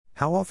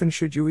How often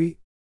should you eat?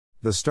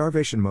 The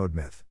starvation mode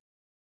myth.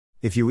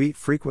 If you eat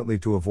frequently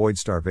to avoid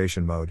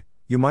starvation mode,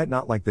 you might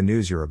not like the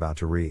news you're about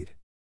to read.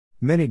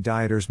 Many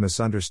dieters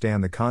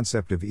misunderstand the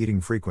concept of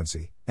eating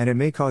frequency, and it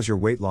may cause your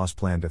weight loss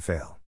plan to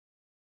fail.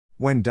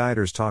 When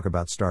dieters talk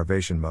about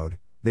starvation mode,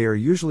 they are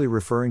usually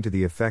referring to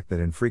the effect that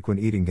infrequent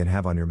eating can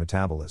have on your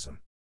metabolism.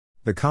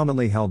 The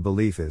commonly held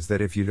belief is that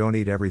if you don't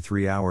eat every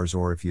 3 hours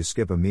or if you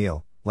skip a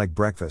meal, like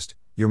breakfast,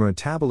 your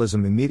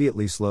metabolism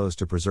immediately slows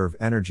to preserve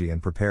energy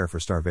and prepare for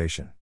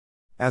starvation.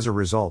 As a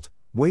result,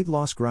 weight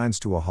loss grinds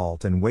to a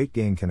halt and weight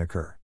gain can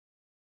occur.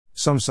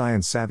 Some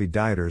science-savvy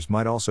dieters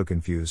might also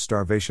confuse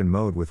starvation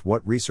mode with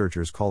what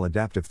researchers call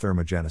adaptive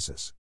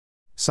thermogenesis.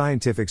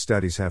 Scientific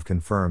studies have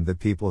confirmed that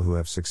people who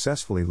have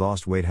successfully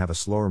lost weight have a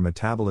slower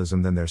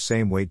metabolism than their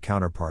same weight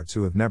counterparts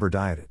who have never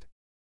dieted.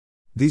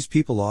 These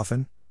people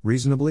often,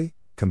 reasonably,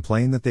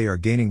 complain that they are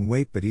gaining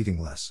weight but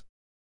eating less.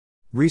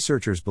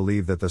 Researchers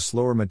believe that the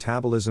slower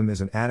metabolism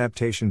is an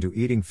adaptation to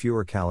eating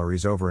fewer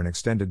calories over an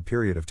extended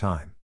period of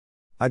time.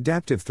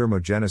 Adaptive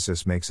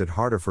thermogenesis makes it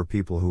harder for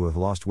people who have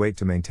lost weight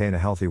to maintain a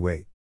healthy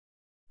weight.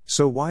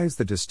 So why is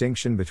the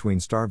distinction between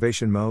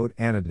starvation mode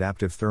and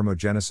adaptive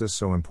thermogenesis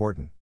so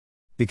important?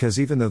 Because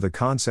even though the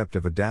concept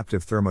of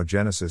adaptive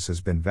thermogenesis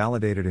has been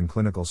validated in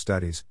clinical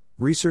studies,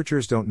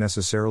 researchers don't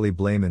necessarily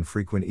blame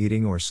infrequent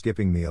eating or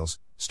skipping meals,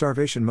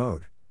 starvation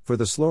mode, for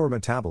the slower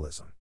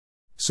metabolism.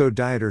 So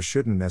dieters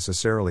shouldn't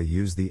necessarily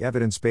use the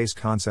evidence-based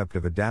concept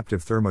of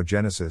adaptive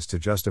thermogenesis to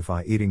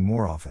justify eating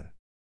more often.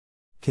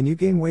 Can you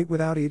gain weight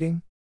without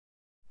eating?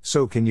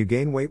 So can you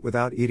gain weight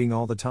without eating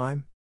all the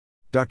time?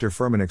 Dr.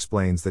 Fuhrman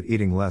explains that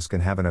eating less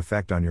can have an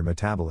effect on your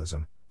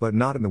metabolism, but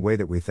not in the way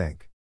that we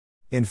think.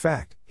 In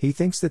fact, he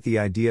thinks that the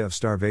idea of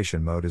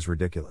starvation mode is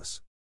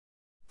ridiculous.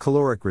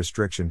 Caloric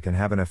restriction can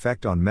have an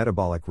effect on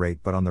metabolic rate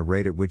but on the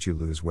rate at which you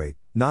lose weight,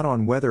 not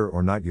on whether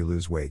or not you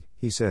lose weight,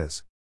 he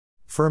says.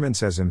 Fuhrman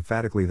says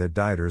emphatically that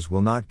dieters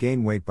will not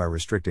gain weight by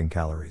restricting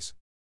calories.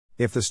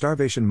 If the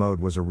starvation mode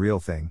was a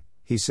real thing,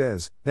 he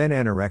says, then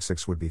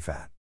anorexics would be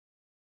fat.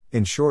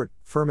 In short,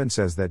 Fuhrman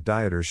says that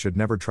dieters should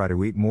never try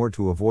to eat more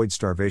to avoid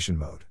starvation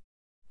mode.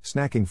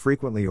 Snacking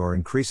frequently or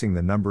increasing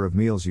the number of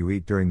meals you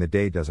eat during the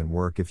day doesn't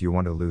work if you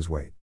want to lose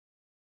weight.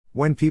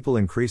 When people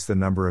increase the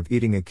number of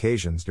eating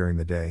occasions during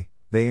the day,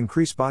 they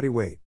increase body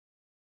weight.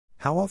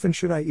 How often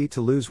should I eat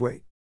to lose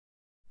weight?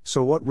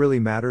 So what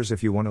really matters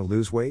if you want to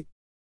lose weight?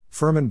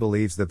 Fuhrman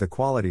believes that the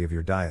quality of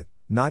your diet,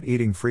 not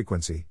eating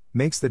frequency,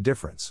 makes the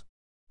difference.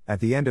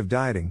 At the end of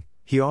dieting,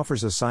 he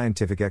offers a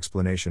scientific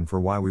explanation for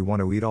why we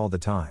want to eat all the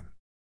time.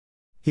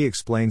 He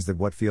explains that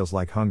what feels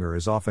like hunger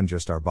is often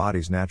just our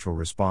body's natural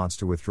response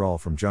to withdrawal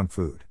from junk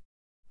food.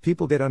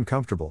 People get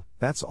uncomfortable,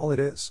 that's all it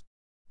is.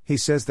 He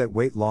says that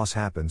weight loss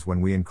happens when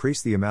we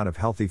increase the amount of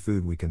healthy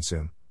food we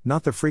consume,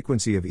 not the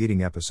frequency of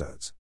eating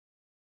episodes.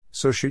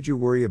 So should you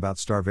worry about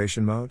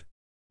starvation mode?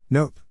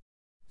 Nope.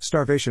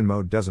 Starvation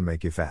mode doesn't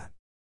make you fat.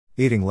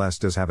 Eating less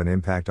does have an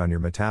impact on your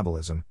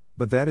metabolism,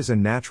 but that is a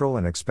natural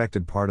and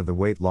expected part of the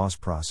weight loss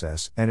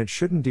process, and it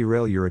shouldn't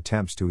derail your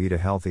attempts to eat a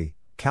healthy,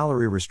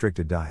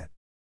 calorie-restricted diet.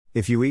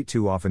 If you eat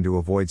too often to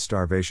avoid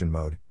starvation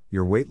mode,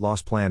 your weight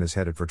loss plan is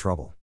headed for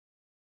trouble.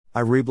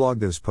 I reblogged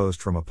this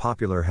post from a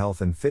popular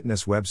health and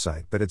fitness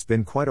website, but it's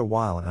been quite a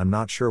while and I'm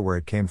not sure where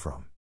it came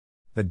from.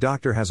 The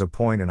doctor has a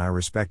point and I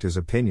respect his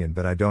opinion,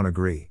 but I don't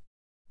agree.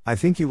 I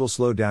think you will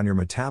slow down your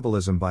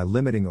metabolism by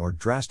limiting or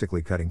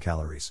drastically cutting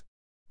calories.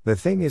 The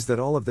thing is that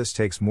all of this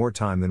takes more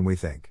time than we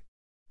think.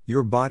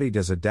 Your body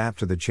does adapt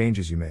to the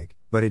changes you make,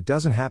 but it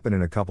doesn't happen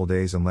in a couple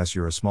days unless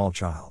you're a small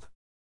child.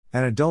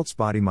 An adult's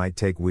body might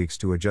take weeks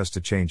to adjust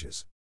to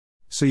changes.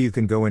 So you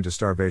can go into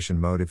starvation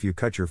mode if you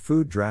cut your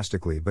food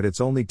drastically, but it's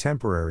only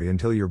temporary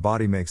until your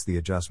body makes the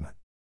adjustment.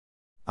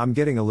 I'm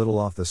getting a little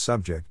off the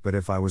subject, but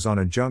if I was on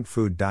a junk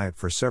food diet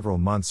for several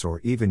months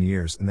or even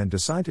years and then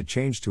decide to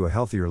change to a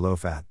healthier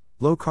low-fat,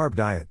 low-carb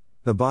diet,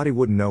 the body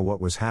wouldn't know what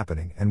was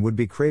happening and would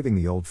be craving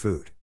the old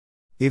food.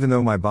 Even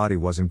though my body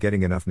wasn't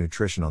getting enough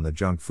nutrition on the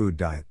junk food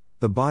diet,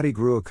 the body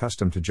grew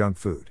accustomed to junk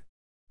food.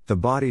 The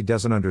body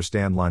doesn't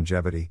understand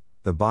longevity,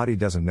 the body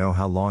doesn't know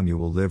how long you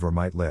will live or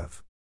might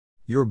live.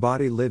 Your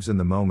body lives in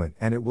the moment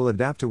and it will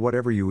adapt to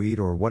whatever you eat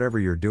or whatever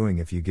you're doing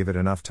if you give it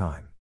enough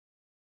time.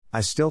 I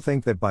still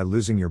think that by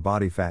losing your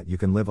body fat you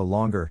can live a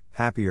longer,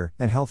 happier,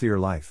 and healthier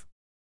life.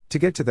 To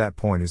get to that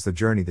point is the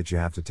journey that you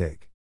have to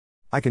take.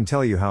 I can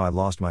tell you how I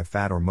lost my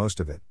fat or most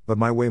of it, but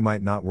my way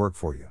might not work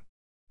for you.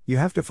 You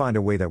have to find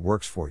a way that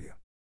works for you.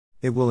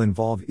 It will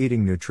involve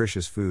eating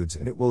nutritious foods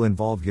and it will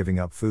involve giving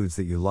up foods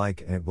that you like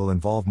and it will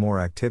involve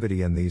more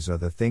activity, and these are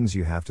the things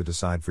you have to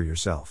decide for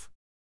yourself.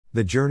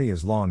 The journey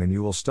is long and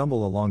you will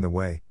stumble along the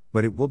way,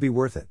 but it will be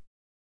worth it.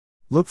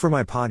 Look for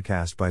my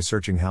podcast by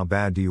searching How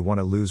Bad Do You Want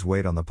to Lose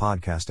Weight on the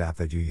podcast app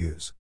that you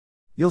use.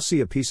 You'll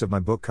see a piece of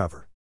my book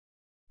cover.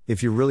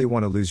 If you really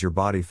want to lose your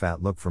body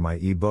fat, look for my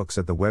ebooks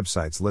at the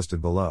websites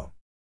listed below.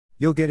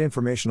 You'll get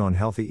information on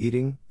healthy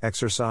eating,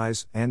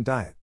 exercise, and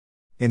diet.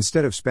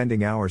 Instead of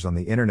spending hours on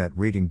the internet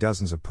reading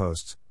dozens of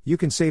posts, you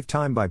can save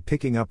time by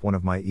picking up one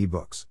of my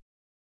ebooks.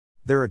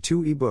 There are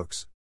 2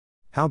 ebooks.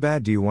 How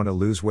Bad Do You Want to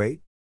Lose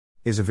Weight?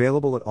 Is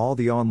available at all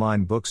the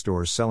online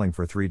bookstores selling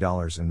for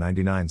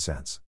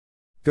 $3.99.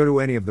 Go to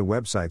any of the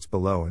websites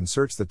below and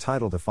search the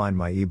title to find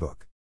my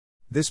ebook.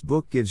 This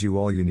book gives you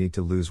all you need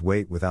to lose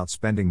weight without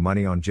spending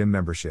money on gym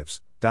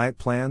memberships, diet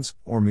plans,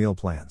 or meal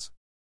plans.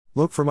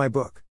 Look for my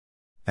book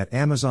at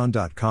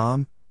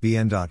Amazon.com,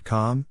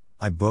 BN.com,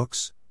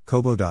 iBooks,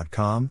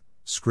 Kobo.com,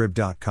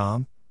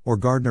 Scrib.com, or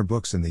Gardner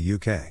Books in the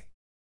UK.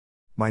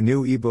 My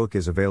new ebook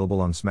is available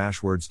on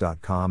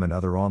Smashwords.com and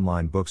other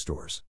online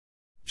bookstores.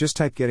 Just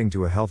type "Getting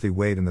to a Healthy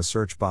Weight" in the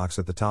search box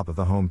at the top of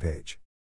the homepage.